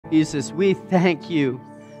Jesus, we thank you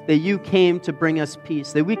that you came to bring us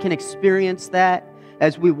peace, that we can experience that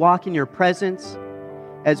as we walk in your presence,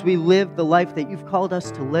 as we live the life that you've called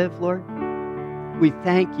us to live, Lord. We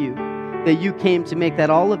thank you that you came to make that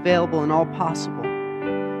all available and all possible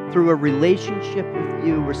through a relationship with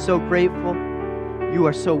you. We're so grateful. You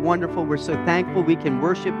are so wonderful. We're so thankful we can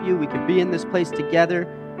worship you. We can be in this place together,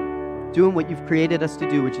 doing what you've created us to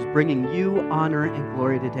do, which is bringing you honor and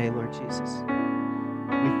glory today, Lord Jesus.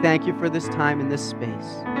 We thank you for this time in this space.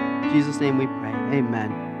 In Jesus' name we pray.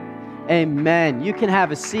 Amen. Amen. You can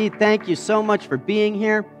have a seat. Thank you so much for being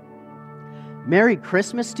here. Merry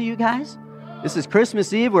Christmas to you guys. This is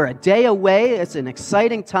Christmas Eve. We're a day away. It's an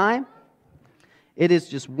exciting time. It is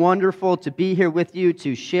just wonderful to be here with you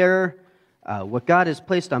to share what God has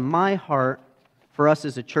placed on my heart for us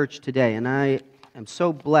as a church today. And I am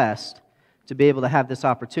so blessed to be able to have this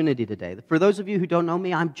opportunity today. For those of you who don't know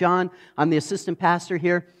me, I'm John. I'm the assistant pastor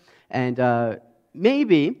here. And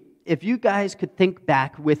maybe if you guys could think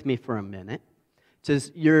back with me for a minute to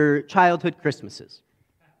your childhood Christmases,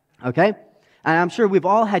 okay? And I'm sure we've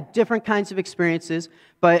all had different kinds of experiences,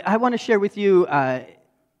 but I want to share with you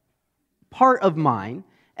part of mine,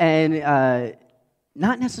 and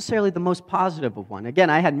not necessarily the most positive of one. Again,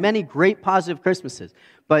 I had many great positive Christmases,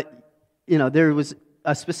 but there was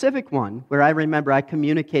a specific one where I remember I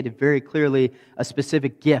communicated very clearly a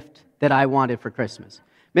specific gift that I wanted for Christmas.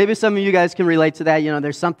 Maybe some of you guys can relate to that.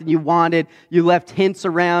 There's something you wanted. You left hints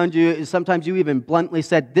around. Sometimes you even bluntly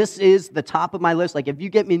said, this is the top of my list. Like, if you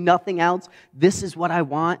get me nothing else, this is what I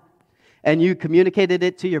want. And you communicated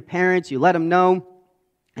it to your parents. You let them know.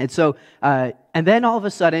 And so, and then all of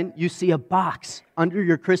a sudden, you see a box under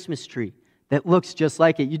your Christmas tree that looks just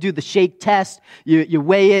like it. You do the shake test. You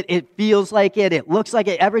weigh it. It feels like it. It looks like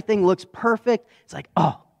it. Everything looks perfect. It's like,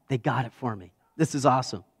 oh, they got it for me. This is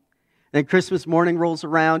awesome. Then Christmas morning rolls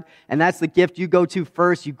around, and that's the gift you go to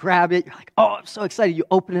first. You grab it. You're like, oh, I'm so excited. You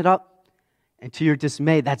open it up, and to your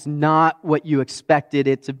dismay, that's not what you expected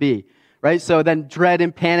it to be, right? So then dread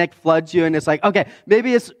and panic floods you, and it's like, okay,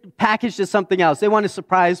 maybe it's packaged as something else. They want to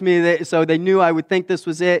surprise me, so they knew I would think this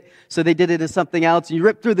was it, so they did it as something else. And you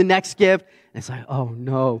rip through the next gift, and it's like, oh,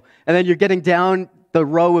 no. And then you're getting down the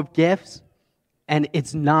row of gifts, and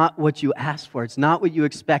it's not what you asked for. It's not what you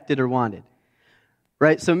expected or wanted.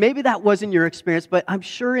 Right? So maybe that wasn't your experience, but I'm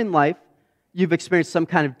sure in life you've experienced some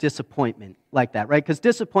kind of disappointment like that, right? Because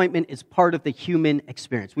disappointment is part of the human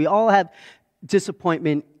experience. We all have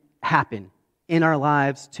disappointment happen in our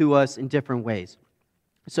lives to us in different ways.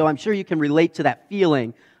 So I'm sure you can relate to that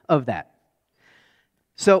feeling of that.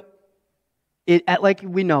 So, like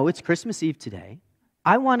we know, it's Christmas Eve today.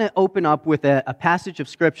 I want to open up with a passage of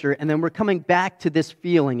Scripture, and then we're coming back to this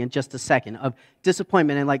feeling in just a second of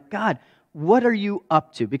disappointment and like, God, what are you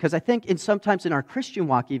up to? Because I think sometimes in our Christian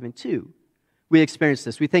walk even too, we experience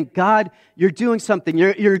this. We think, God, you're doing something.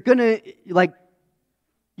 You're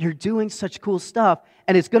doing such cool stuff,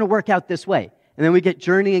 and it's going to work out this way. And then we get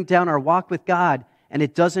journeying down our walk with God, and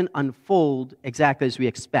it doesn't unfold exactly as we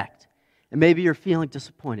expect. And maybe you're feeling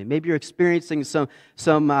disappointed. Maybe you're experiencing some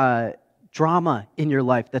drama in your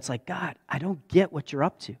life that's like, God, I don't get what you're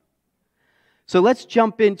up to. So let's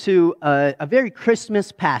jump into a very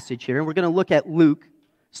Christmas passage here, and we're going to look at Luke,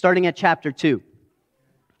 starting at chapter 2.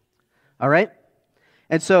 All right?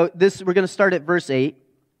 And so we're going to start at verse 8,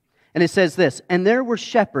 and it says this, "And there were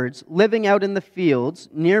shepherds living out in the fields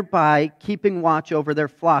nearby, keeping watch over their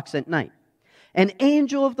flocks at night. An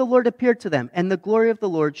angel of the Lord appeared to them, and the glory of the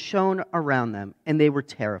Lord shone around them, and they were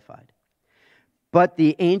terrified. But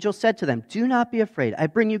the angel said to them, 'Do not be afraid. I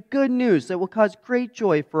bring you good news that will cause great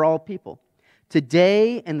joy for all people.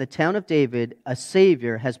 Today in the town of David, a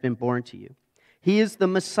Savior has been born to you. He is the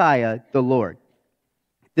Messiah, the Lord.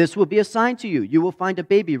 This will be a sign to you. You will find a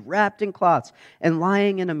baby wrapped in cloths and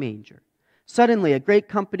lying in a manger.' Suddenly, a great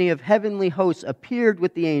company of heavenly hosts appeared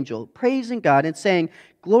with the angel, praising God and saying,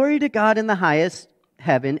 'Glory to God in the highest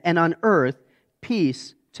heaven, and on earth,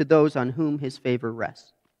 peace to those on whom his favor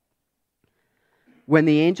rests.' When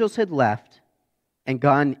the angels had left and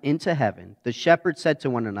gone into heaven, the shepherds said to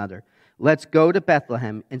one another, 'Let's go to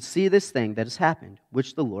Bethlehem and see this thing that has happened,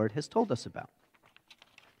 which the Lord has told us about.'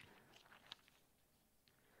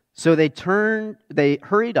 So they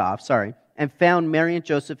hurried off, and found Mary and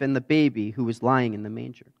Joseph and the baby who was lying in the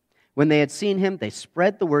manger. When they had seen him, they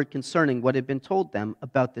spread the word concerning what had been told them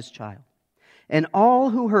about this child. And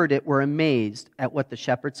all who heard it were amazed at what the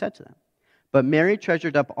shepherds said to them. But Mary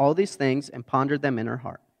treasured up all these things and pondered them in her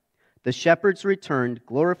heart. The shepherds returned,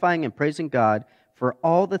 glorifying and praising God for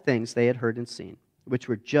all the things they had heard and seen, which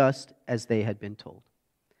were just as they had been told."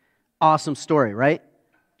 Awesome story, right?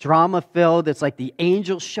 drama-filled. It's like the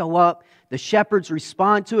angels show up. The shepherds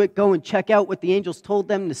respond to it, go and check out what the angels told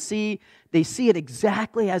them to see. They see it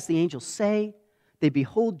exactly as the angels say. They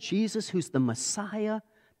behold Jesus, who's the Messiah,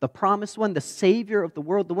 the promised one, the Savior of the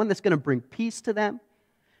world, the one that's going to bring peace to them,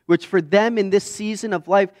 which for them in this season of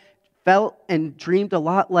life felt and dreamed a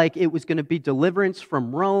lot like it was going to be deliverance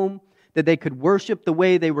from Rome, that they could worship the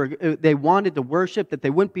way they wanted to worship, that they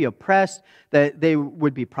wouldn't be oppressed, that there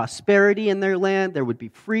would be prosperity in their land, there would be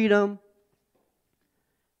freedom.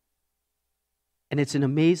 And it's an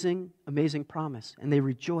amazing, amazing promise. And they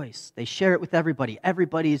rejoice. They share it with everybody.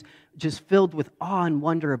 Everybody's just filled with awe and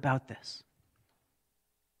wonder about this.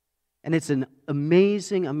 And it's an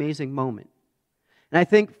amazing, amazing moment. And I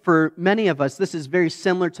think for many of us, this is very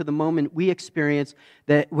similar to the moment we experience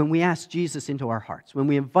that when we ask Jesus into our hearts, when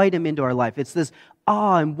we invite Him into our life. It's this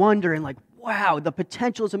awe and wonder and like, wow, the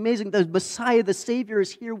potential is amazing. The Messiah, the Savior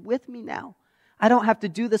is here with me now. I don't have to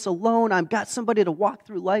do this alone. I've got somebody to walk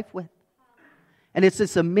through life with. And it's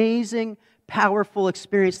this amazing, powerful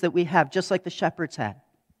experience that we have, just like the shepherds had.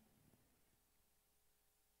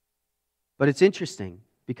 But it's interesting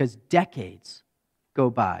because decades go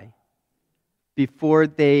by before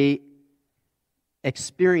they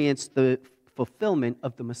experience the fulfillment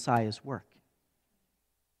of the Messiah's work.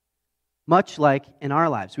 Much like in our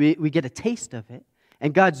lives, we get a taste of it,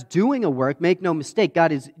 and God's doing a work. Make no mistake,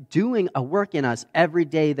 God is doing a work in us every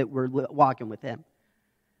day that we're walking with Him.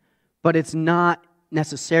 But it's not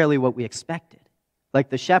necessarily what we expected. Like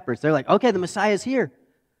the shepherds, they're like, okay, the Messiah is here.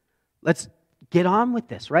 Let's get on with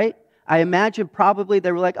this, right? I imagine probably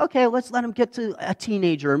they were like, okay, let's let him get to a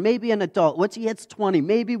teenager or maybe an adult. Once he hits 20,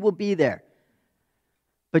 maybe we'll be there.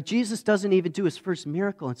 But Jesus doesn't even do His first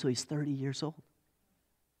miracle until He's 30 years old.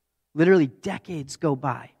 Literally decades go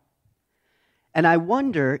by. And I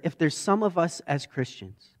wonder if there's some of us as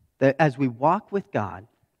Christians that as we walk with God,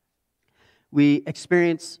 we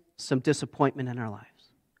experience some disappointment in our lives.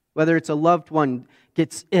 Whether it's a loved one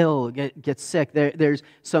gets ill, gets sick, there's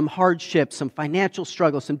some hardship, some financial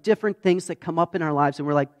struggle, some different things that come up in our lives, and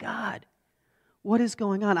we're like, God, what is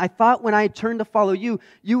going on? I thought when I turned to follow You,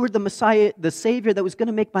 You were the Messiah, the Savior that was going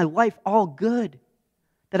to make my life all good,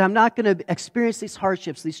 that I'm not going to experience these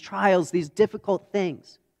hardships, these trials, these difficult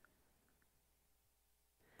things.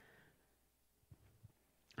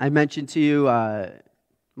 I mentioned to you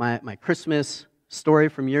my Christmas story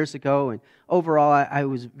from years ago, and overall I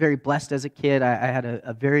was very blessed as a kid. I had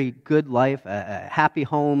a very good life, a happy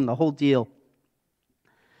home, the whole deal.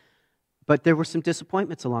 But there were some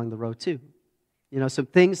disappointments along the road too. You know, some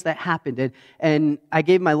things that happened. And I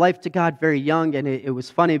gave my life to God very young, and it was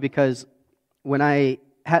funny because when I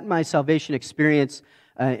had my salvation experience,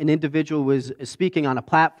 an individual was speaking on a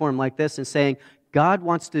platform like this and saying, God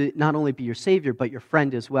wants to not only be your Savior, but your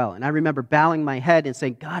friend as well. And I remember bowing my head and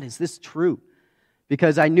saying, God, is this true?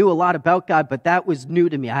 Because I knew a lot about God, but that was new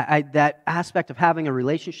to me. That aspect of having a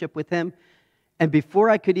relationship with Him. And before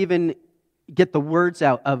I could even get the words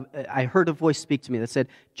out, I heard a voice speak to me that said,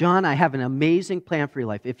 John, I have an amazing plan for your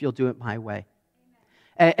life if you'll do it my way.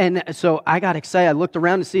 And so I got excited. I looked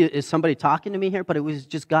around to see, is somebody talking to me here? But it was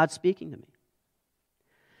just God speaking to me.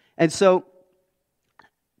 And so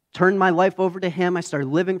turned my life over to Him. I started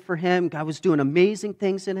living for Him. God was doing amazing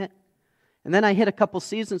things in it. And then I hit a couple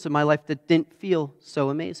seasons of my life that didn't feel so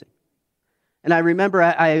amazing. And I remember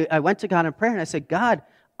I went to God in prayer and I said, God,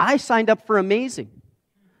 I signed up for amazing.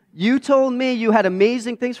 You told me You had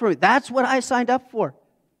amazing things for me. That's what I signed up for.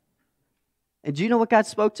 And do you know what God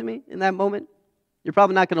spoke to me in that moment? You're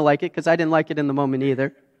probably not going to like it because I didn't like it in the moment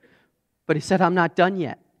either. But He said, I'm not done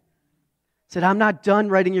yet. He said, I'm not done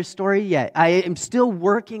writing your story yet. I am still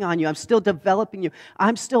working on you. I'm still developing you.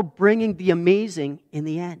 I'm still bringing the amazing in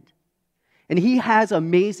the end. And He has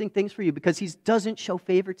amazing things for you because He doesn't show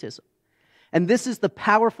favoritism. And this is the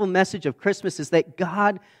powerful message of Christmas, is that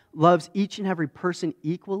God loves each and every person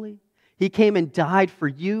equally. He came and died for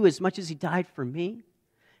you as much as He died for me.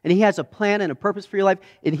 And He has a plan and a purpose for your life,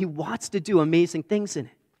 and He wants to do amazing things in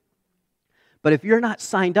it. But if you're not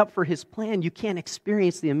signed up for His plan, you can't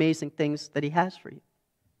experience the amazing things that He has for you.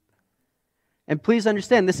 And please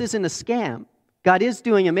understand, this isn't a scam. God is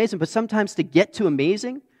doing amazing, but sometimes to get to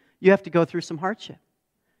amazing, you have to go through some hardship.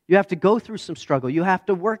 You have to go through some struggle. You have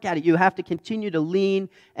to work at it. You have to continue to lean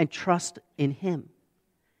and trust in Him.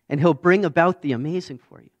 And He'll bring about the amazing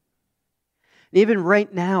for you. And even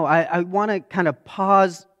right now, I want to kind of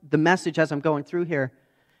pause the message as I'm going through here.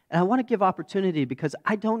 And I want to give opportunity because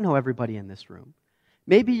I don't know everybody in this room.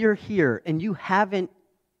 Maybe you're here and you haven't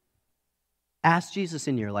asked Jesus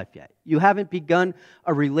into your life yet. You haven't begun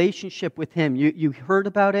a relationship with Him. You heard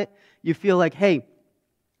about it. You feel like, hey,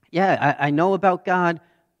 yeah, I know about God,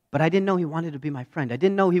 But I didn't know He wanted to be my friend. I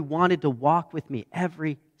didn't know He wanted to walk with me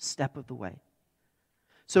every step of the way.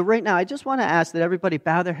 So right now, I just want to ask that everybody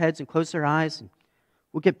bow their heads and close their eyes. And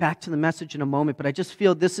we'll get back to the message in a moment, but I just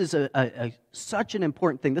feel this is such an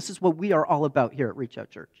important thing. This is what we are all about here at Reach Out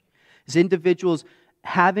Church. As individuals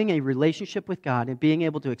having a relationship with God and being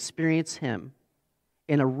able to experience Him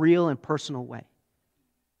in a real and personal way.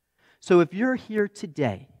 So if you're here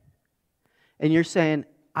today and you're saying,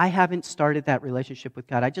 I haven't started that relationship with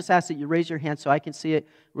God, I just ask that you raise your hand so I can see it.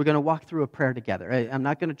 We're going to walk through a prayer together. I'm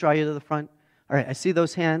not going to draw you to the front. All right, I see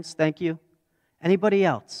those hands. Thank you. Anybody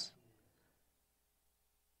else?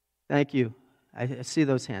 Thank you. I see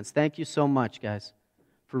those hands. Thank you so much, guys,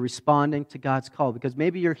 for responding to God's call. Because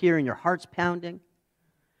maybe you're here and your heart's pounding,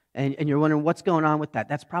 and you're wondering what's going on with that.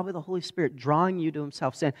 That's probably the Holy Spirit drawing you to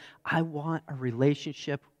Himself, saying, I want a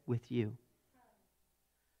relationship with you.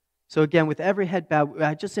 So again, with every head bowed,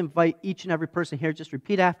 I just invite each and every person here, just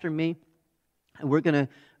repeat after me, and we're going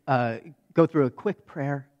to go through a quick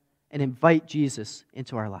prayer and invite Jesus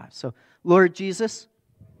into our lives. So, Lord Jesus,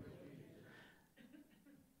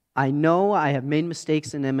 I know I have made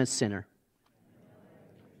mistakes and am a sinner.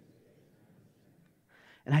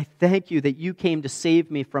 And I thank you that you came to save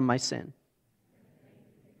me from my sin.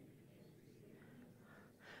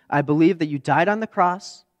 I believe that you died on the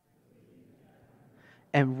cross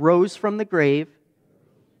and rose from the grave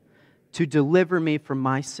to deliver me from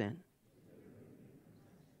my sin.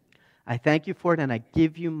 I thank you for it, and I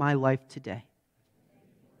give you my life today.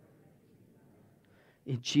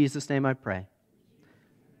 In Jesus' name I pray.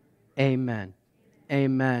 Amen.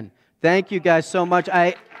 Amen. Thank you guys so much.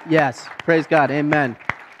 Yes, praise God. Amen.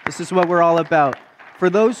 This is what we're all about. For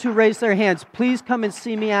those who raise their hands, please come and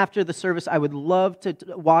see me after the service. I would love to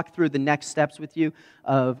walk through the next steps with you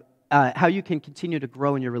of how you can continue to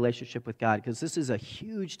grow in your relationship with God, because this is a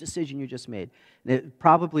huge decision you just made.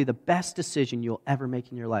 Probably the best decision you'll ever make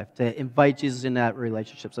in your life, to invite Jesus in that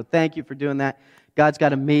relationship. So thank you for doing that. God's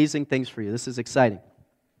got amazing things for you. This is exciting.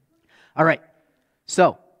 All right,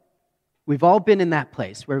 so we've all been in that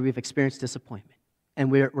place where we've experienced disappointment. And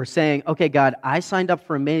we're saying, okay, God, I signed up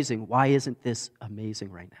for amazing. Why isn't this amazing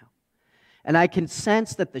right now? And I can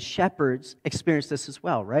sense that the shepherds experience this as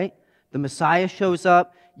well, right? The Messiah shows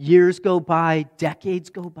up, years go by, decades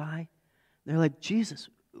go by. They're like, Jesus,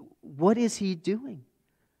 what is He doing?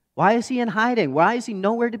 Why is He in hiding? Why is He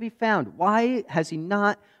nowhere to be found? Why has He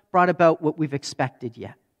not brought about what we've expected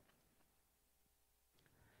yet?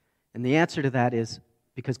 And the answer to that is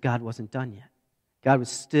because God wasn't done yet. God was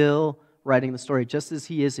still writing the story, just as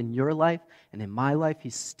He is in your life and in my life.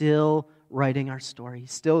 He's still writing our story.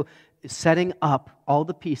 He's still setting up all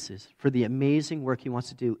the pieces for the amazing work He wants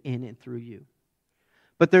to do in and through you.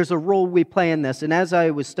 But there's a role we play in this. And as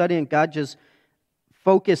I was studying, God just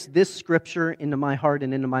focused this scripture into my heart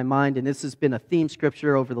and into my mind. And this has been a theme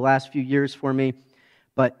scripture over the last few years for me.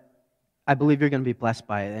 But I believe you're going to be blessed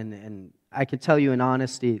by it. And I can tell you in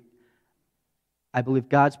honesty, I believe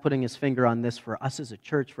God's putting His finger on this for us as a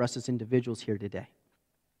church, for us as individuals here today.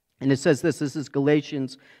 And it says this is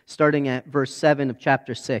Galatians starting at verse 7 of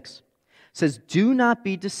chapter 6. It says, do not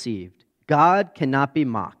be deceived. God cannot be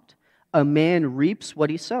mocked. A man reaps what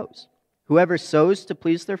he sows. Whoever sows to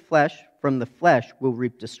please their flesh, from the flesh will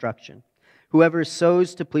reap destruction. Whoever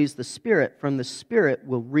sows to please the Spirit, from the Spirit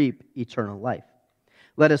will reap eternal life.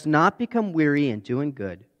 Let us not become weary in doing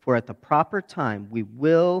good, for at the proper time we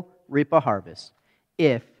will reap a harvest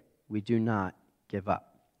if we do not give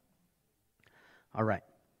up. All right.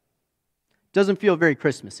 Doesn't feel very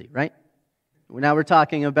Christmassy, right? Now we're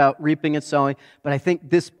talking about reaping and sowing, but I think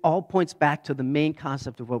this all points back to the main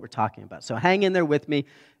concept of what we're talking about. So hang in there with me.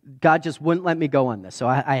 God just wouldn't let me go on this, so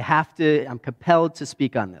I'm compelled to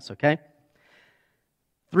speak on this, okay?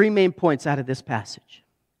 3 main points out of this passage.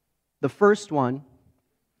 The first one,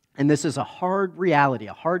 and this is a hard reality,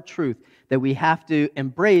 a hard truth that we have to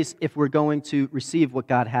embrace if we're going to receive what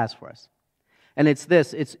God has for us. And it's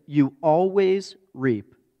this, it's you always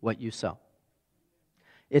reap what you sow.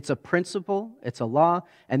 It's a principle, it's a law,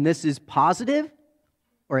 and this is positive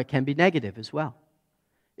or it can be negative as well.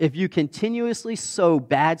 If you continuously sow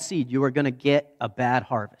bad seed, you are going to get a bad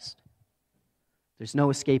harvest. There's no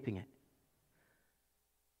escaping it.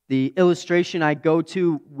 The illustration I go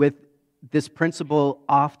to with this principle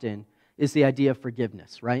often is the idea of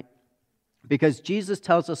forgiveness, right? Because Jesus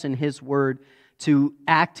tells us in His Word to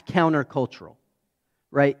act countercultural.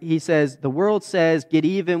 Right? He says, the world says, get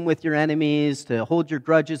even with your enemies, to hold your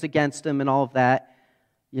grudges against them and all of that.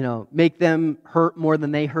 You know, make them hurt more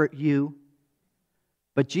than they hurt you.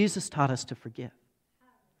 But Jesus taught us to forgive.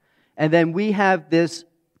 And then we have this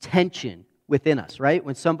tension within us, right?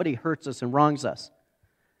 When somebody hurts us and wrongs us.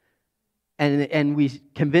 And we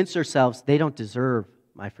convince ourselves they don't deserve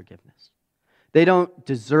my forgiveness. They don't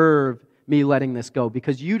deserve me letting this go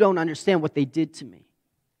because you don't understand what they did to me.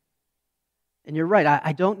 And you're right,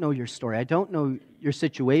 I don't know your story. I don't know your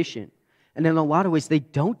situation. And in a lot of ways, they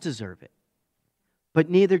don't deserve it. But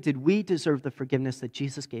neither did we deserve the forgiveness that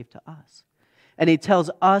Jesus gave to us. And he tells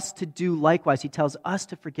us to do likewise. He tells us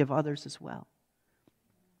to forgive others as well.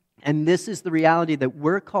 And this is the reality that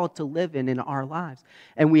we're called to live in our lives.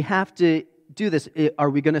 And we have to do this. Are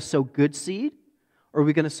we going to sow good seed? Or are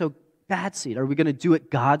we going to sow bad seed? Are we going to do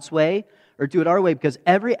it God's way or do it our way? Because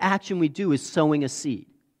every action we do is sowing a seed.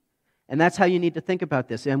 And that's how you need to think about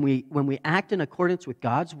this. And when we act in accordance with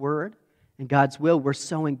God's word and God's will, we're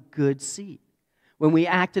sowing good seed. When we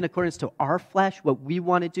act in accordance to our flesh, what we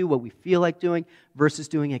want to do, what we feel like doing, versus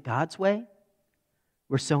doing it God's way,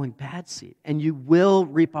 we're sowing bad seed. And you will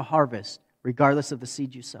reap a harvest regardless of the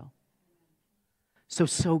seed you sow. So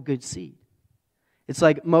sow good seed. It's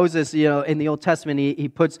like Moses, in the Old Testament, he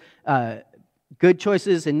puts good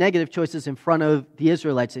choices and negative choices in front of the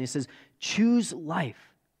Israelites. And he says, choose life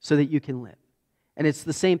so that you can live. And it's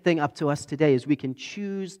the same thing up to us today, is we can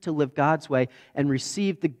choose to live God's way and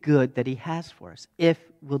receive the good that he has for us if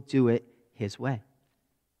we'll do it his way.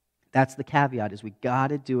 That's the caveat, is we got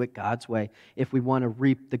to do it God's way if we want to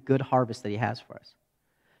reap the good harvest that he has for us.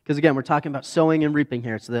 Because again, we're talking about sowing and reaping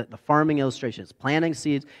here. It's the farming illustration. It's planting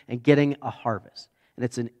seeds and getting a harvest. And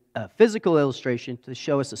it's a physical illustration to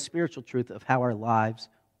show us a spiritual truth of how our lives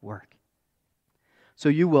work. So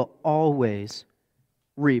you will always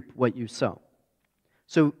reap what you sow.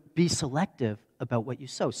 So be selective about what you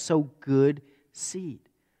sow. Sow good seed.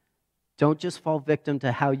 Don't just fall victim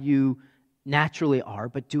to how you naturally are,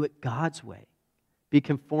 but do it God's way. Be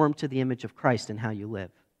conformed to the image of Christ in how you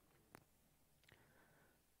live.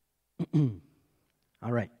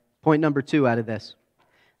 All right. Point number 2 out of this.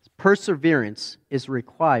 Perseverance is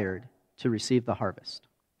required to receive the harvest.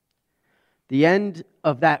 The end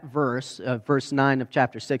of that verse, verse 9 of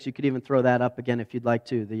chapter 6, you could even throw that up again if you'd like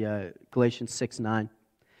to, the Galatians 6:9.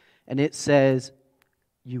 And it says,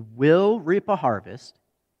 you will reap a harvest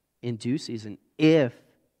in due season if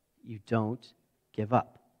you don't give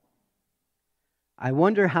up. I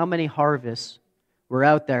wonder how many harvests were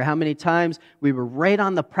out there, how many times we were right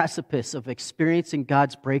on the precipice of experiencing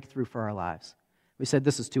God's breakthrough for our lives. We said,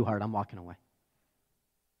 this is too hard, I'm walking away.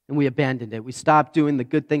 And we abandoned it. We stopped doing the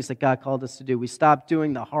good things that God called us to do. We stopped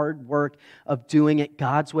doing the hard work of doing it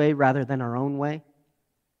God's way rather than our own way.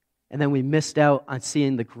 And then we missed out on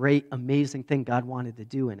seeing the great, amazing thing God wanted to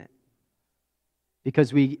do in it.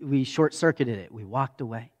 Because we short-circuited it. We walked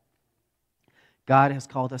away. God has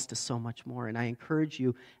called us to so much more. And I encourage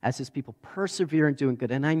you, as his people, persevere in doing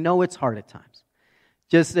good. And I know it's hard at times.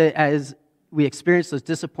 Just as we experience those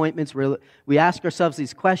disappointments, we ask ourselves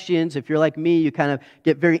these questions. If you're like me, you kind of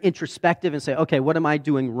get very introspective and say, okay, what am I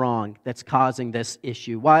doing wrong that's causing this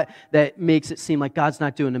issue? Why that makes it seem like God's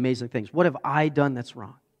not doing amazing things? What have I done that's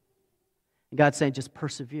wrong? And God's saying, just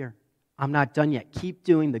persevere. I'm not done yet. Keep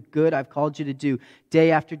doing the good I've called you to do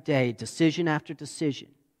day after day, decision after decision.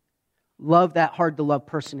 Love that hard-to-love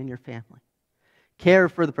person in your family. Care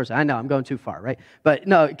for the person. I know I'm going too far, right? But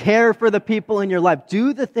no, care for the people in your life.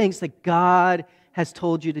 Do the things that God has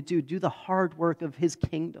told you to do. Do the hard work of his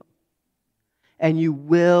kingdom. And you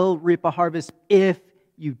will reap a harvest if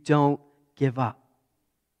you don't give up.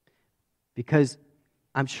 Because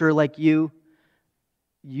I'm sure like you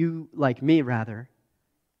like me rather,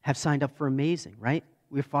 have signed up for amazing, right?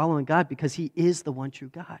 We're following God because he is the one true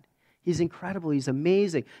God. He's incredible. He's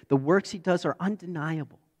amazing. The works he does are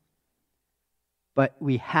undeniable. But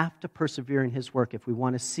we have to persevere in his work if we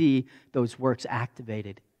want to see those works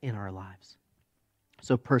activated in our lives.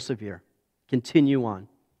 So persevere. Continue on,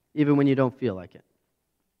 even when you don't feel like it.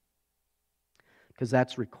 Because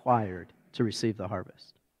that's required to receive the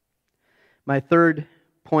harvest. My third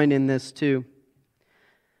point in this too,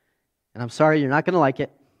 and I'm sorry you're not going to like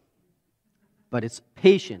it, but it's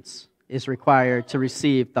patience is required to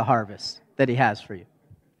receive the harvest that he has for you.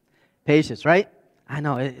 Patience, right? I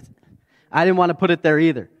know. I didn't want to put it there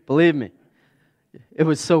either. Believe me. It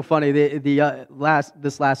was so funny.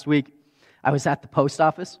 This last week, I was at the post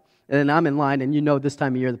office, and I'm in line, and you know this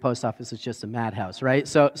time of year the post office is just a madhouse, right?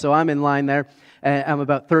 So I'm in line there, and I'm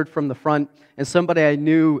about third from the front, and somebody I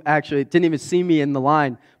knew actually didn't even see me in the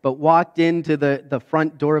line, but walked into the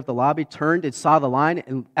front door of the lobby, turned and saw the line,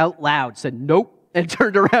 and out loud said, "Nope," and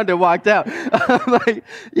turned around and walked out. I'm like,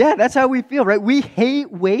 yeah, that's how we feel, right? We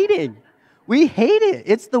hate waiting. We hate it.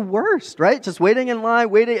 It's the worst, right? Just waiting in line,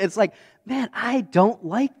 waiting. It's like, man, I don't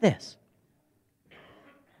like this.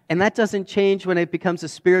 And that doesn't change when it becomes a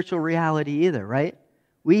spiritual reality either, right?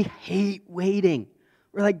 We hate waiting.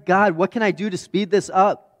 We're like, God, what can I do to speed this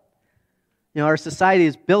up? Our society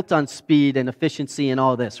is built on speed and efficiency and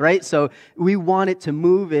all this, right? So we want it to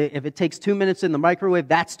move. If it takes 2 minutes in the microwave,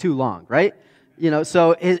 that's too long, right?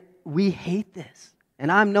 We hate this.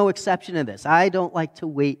 And I'm no exception to this. I don't like to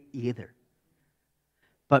wait either.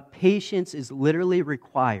 But patience is literally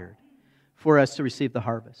required for us to receive the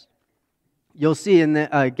harvest. You'll see in,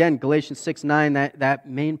 again, Galatians 6:9, that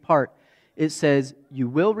main part, it says, you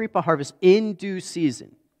will reap a harvest in due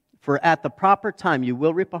season. For at the proper time, you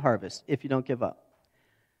will reap a harvest if you don't give up.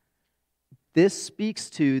 This speaks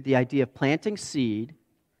to the idea of planting seed,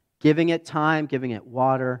 giving it time, giving it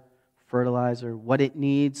water, fertilizer, what it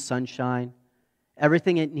needs, sunshine,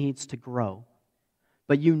 everything it needs to grow.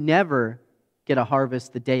 But you never get a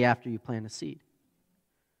harvest the day after you plant a seed.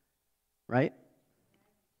 Right?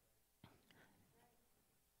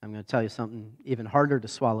 I'm going to tell you something even harder to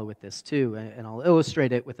swallow with this too, and I'll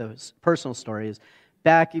illustrate it with a personal story. Is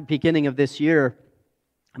back at the beginning of this year,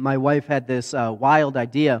 my wife had this wild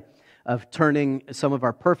idea of turning some of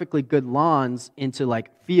our perfectly good lawns into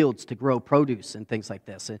like fields to grow produce and things like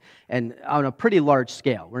this, and on a pretty large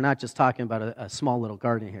scale. We're not just talking about a small little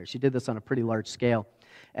garden here. She did this on a pretty large scale.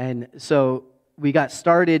 And so we got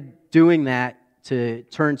started doing that to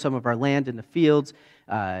turn some of our land into fields.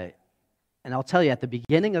 And I'll tell you, at the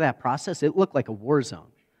beginning of that process, it looked like a war zone.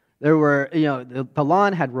 There were, the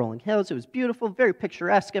lawn had rolling hills. It was beautiful, very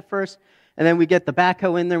picturesque at first. And then we get the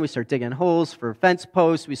backhoe in there. We start digging holes for fence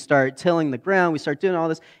posts. We start tilling the ground. We start doing all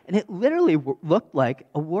this. And it literally looked like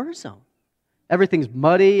a war zone. Everything's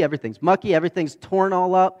muddy. Everything's mucky. Everything's torn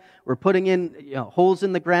all up. We're putting in holes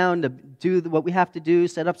in the ground to do what we have to do,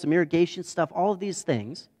 set up some irrigation stuff, all of these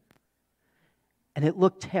things. And it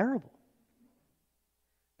looked terrible.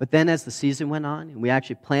 But then as the season went on, and we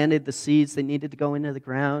actually planted the seeds that needed to go into the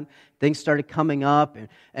ground, things started coming up,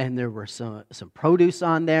 and there were some produce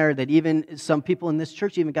on there that even some people in this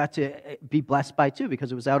church even got to be blessed by too,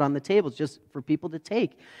 because it was out on the tables just for people to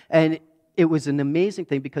take. And it was an amazing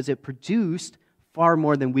thing because it produced far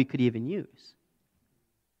more than we could even use.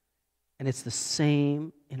 And it's the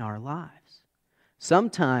same in our lives.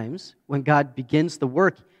 Sometimes when God begins the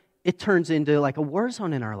work, it turns into like a war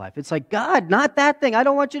zone in our life. It's like, God, not that thing. I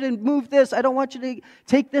don't want you to move this. I don't want you to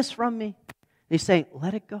take this from me. And he's saying,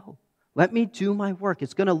 let it go. Let me do my work.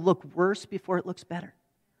 It's going to look worse before it looks better.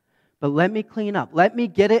 But let me clean up. Let me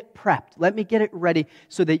get it prepped. Let me get it ready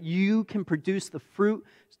so that you can produce the fruit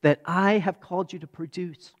that I have called you to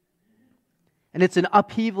produce. And it's an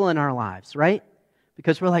upheaval in our lives, right?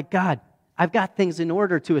 Because we're like, God, I've got things in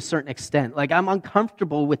order to a certain extent. Like, I'm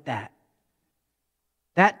uncomfortable with that.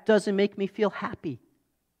 That doesn't make me feel happy.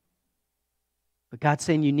 But God's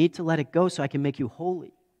saying you need to let it go so I can make you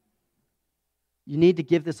holy. You need to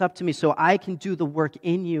give this up to me so I can do the work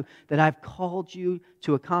in you that I've called you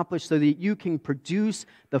to accomplish so that you can produce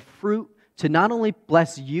the fruit to not only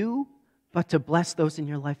bless you, but to bless those in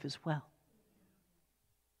your life as well.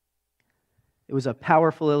 It was a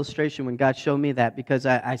powerful illustration when God showed me that because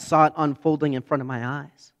I saw it unfolding in front of my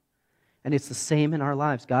eyes. And it's the same in our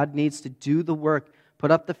lives. God needs to do the work,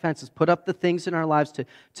 put up the fences, put up the things in our lives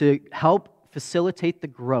to help facilitate the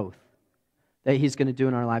growth that He's going to do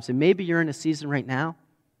in our lives. And maybe you're in a season right now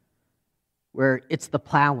where it's the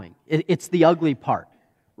plowing. It's the ugly part,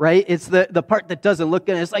 right? It's the part that doesn't look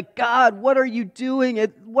good. It's like, God, what are you doing?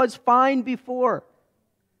 It was fine before.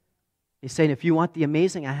 He's saying, if you want the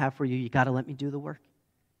amazing I have for you, you got to let me do the work.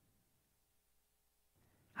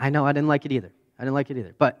 I know I didn't like it either.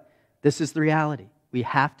 But this is the reality. We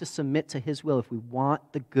have to submit to His will if we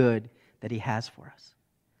want the good that He has for us.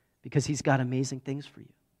 Because He's got amazing things for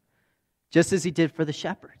you. Just as He did for the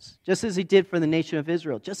shepherds. Just as He did for the nation of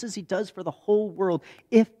Israel. Just as He does for the whole world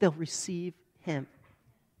if they'll receive Him.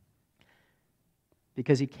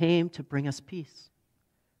 Because He came to bring us peace.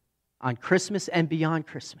 On Christmas and beyond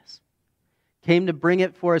Christmas. Came to bring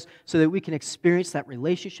it for us so that we can experience that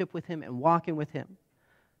relationship with Him and walk in with Him.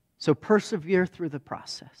 So persevere through the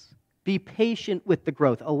process. Be patient with the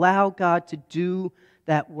growth. Allow God to do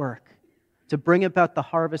that work, to bring about the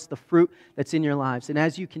harvest, the fruit that's in your lives. And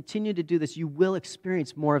as you continue to do this, you will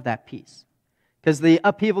experience more of that peace. Because the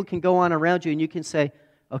upheaval can go on around you and you can say,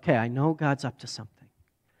 okay, I know God's up to something.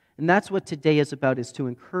 And that's what today is about, is to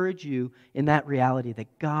encourage you in that reality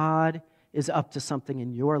that God is up to something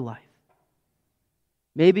in your life.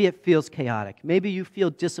 Maybe it feels chaotic. Maybe you feel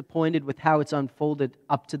disappointed with how it's unfolded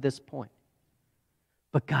up to this point.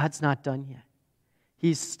 But God's not done yet.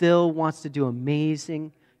 He still wants to do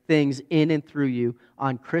amazing things in and through you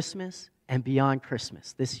on Christmas and beyond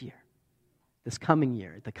Christmas this year, this coming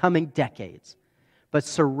year, the coming decades. But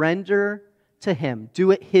surrender to Him.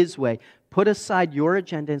 Do it His way. Put aside your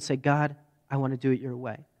agenda and say, God, I want to do it your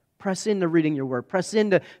way. Press into reading your word. Press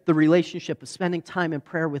into the relationship of spending time in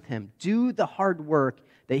prayer with Him. Do the hard work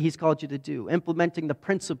that He's called you to do, implementing the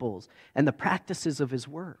principles and the practices of His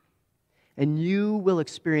word. And you will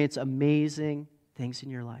experience amazing things in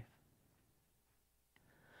your life.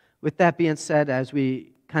 With that being said, as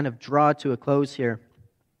we kind of draw to a close here,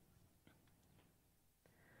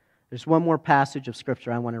 there's one more passage of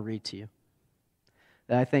Scripture I want to read to you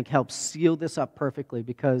that I think helps seal this up perfectly,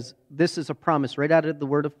 because this is a promise right out of the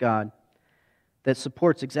Word of God that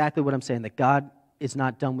supports exactly what I'm saying, that God is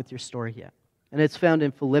not done with your story yet. And it's found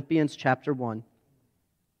in Philippians chapter 1,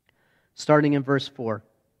 starting in verse 4.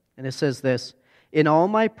 And it says this, "In all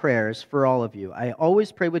my prayers for all of you, I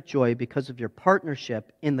always pray with joy because of your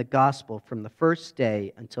partnership in the gospel from the first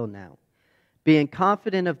day until now. Being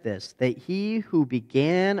confident of this, that He who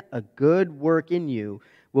began a good work in you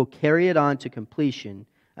will carry it on to completion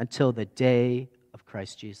until the day of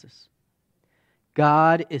Christ Jesus."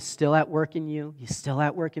 God is still at work in you. He's still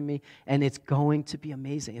at work in me. And it's going to be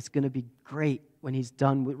amazing. It's going to be great when He's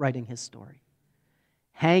done with writing His story.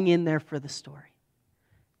 Hang in there for the story.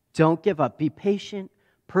 Don't give up. Be patient.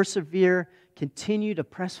 Persevere. Continue to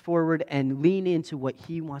press forward and lean into what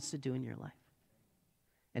He wants to do in your life.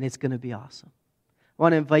 And it's going to be awesome. I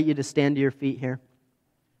want to invite you to stand to your feet here.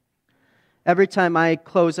 Every time I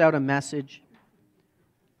close out a message,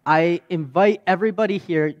 I invite everybody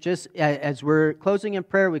here, just as we're closing in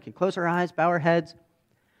prayer, we can close our eyes, bow our heads,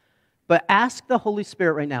 but ask the Holy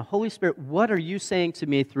Spirit right now, Holy Spirit, what are you saying to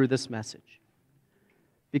me through this message?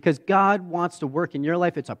 Because God wants to work in your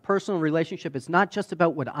life. It's a personal relationship. It's not just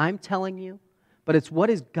about what I'm telling you, but it's what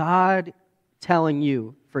is God telling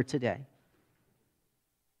you for today.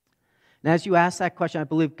 And as you ask that question, I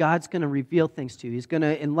believe God's going to reveal things to you. He's going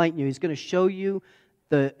to enlighten you. He's going to show you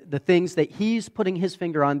the things that He's putting His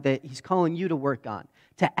finger on, that He's calling you to work on,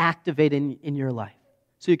 to activate in your life,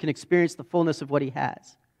 so you can experience the fullness of what He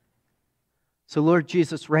has. So Lord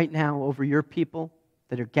Jesus, right now, over your people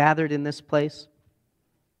that are gathered in this place,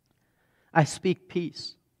 I speak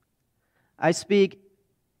peace. I speak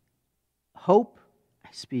hope. I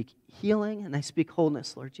speak healing, and I speak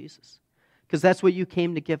wholeness, Lord Jesus, because that's what you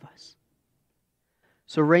came to give us.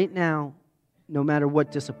 So right now, no matter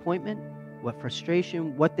what disappointment, what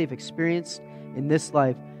frustration, what they've experienced in this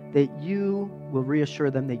life, that you will reassure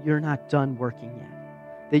them that you're not done working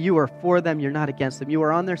yet. That you are for them, you're not against them. You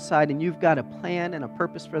are on their side, and you've got a plan and a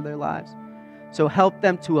purpose for their lives. So help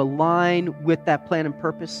them to align with that plan and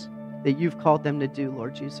purpose that you've called them to do,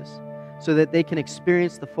 Lord Jesus, so that they can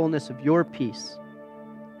experience the fullness of your peace.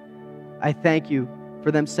 I thank you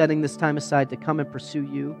for them setting this time aside to come and pursue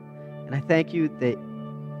you. And I thank you that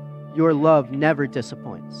your love never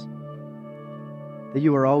disappoints, that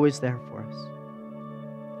you are always there for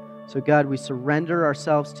us. So God, we surrender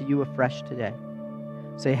ourselves to you afresh today.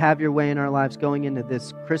 Say, have your way in our lives going into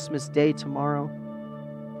this Christmas day tomorrow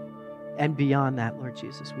and beyond that, Lord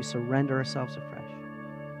Jesus. We surrender ourselves afresh.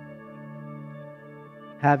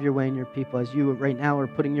 Have your way in your people as you right now are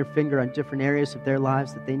putting your finger on different areas of their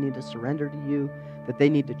lives that they need to surrender to you, that they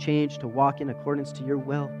need to change to walk in accordance to your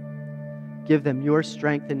will. Give them your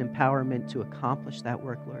strength and empowerment to accomplish that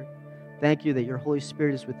work, Lord. Thank you that your Holy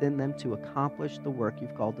Spirit is within them to accomplish the work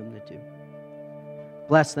you've called them to do.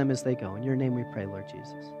 Bless them as they go. In your name we pray, Lord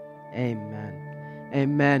Jesus. Amen.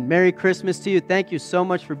 Amen. Merry Christmas to you. Thank you so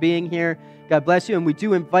much for being here. God bless you. And we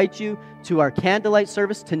do invite you to our candlelight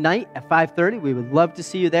service tonight at 5:30. We would love to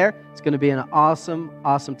see you there. It's going to be an awesome,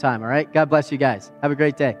 awesome time. All right? God bless you guys. Have a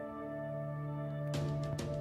great day.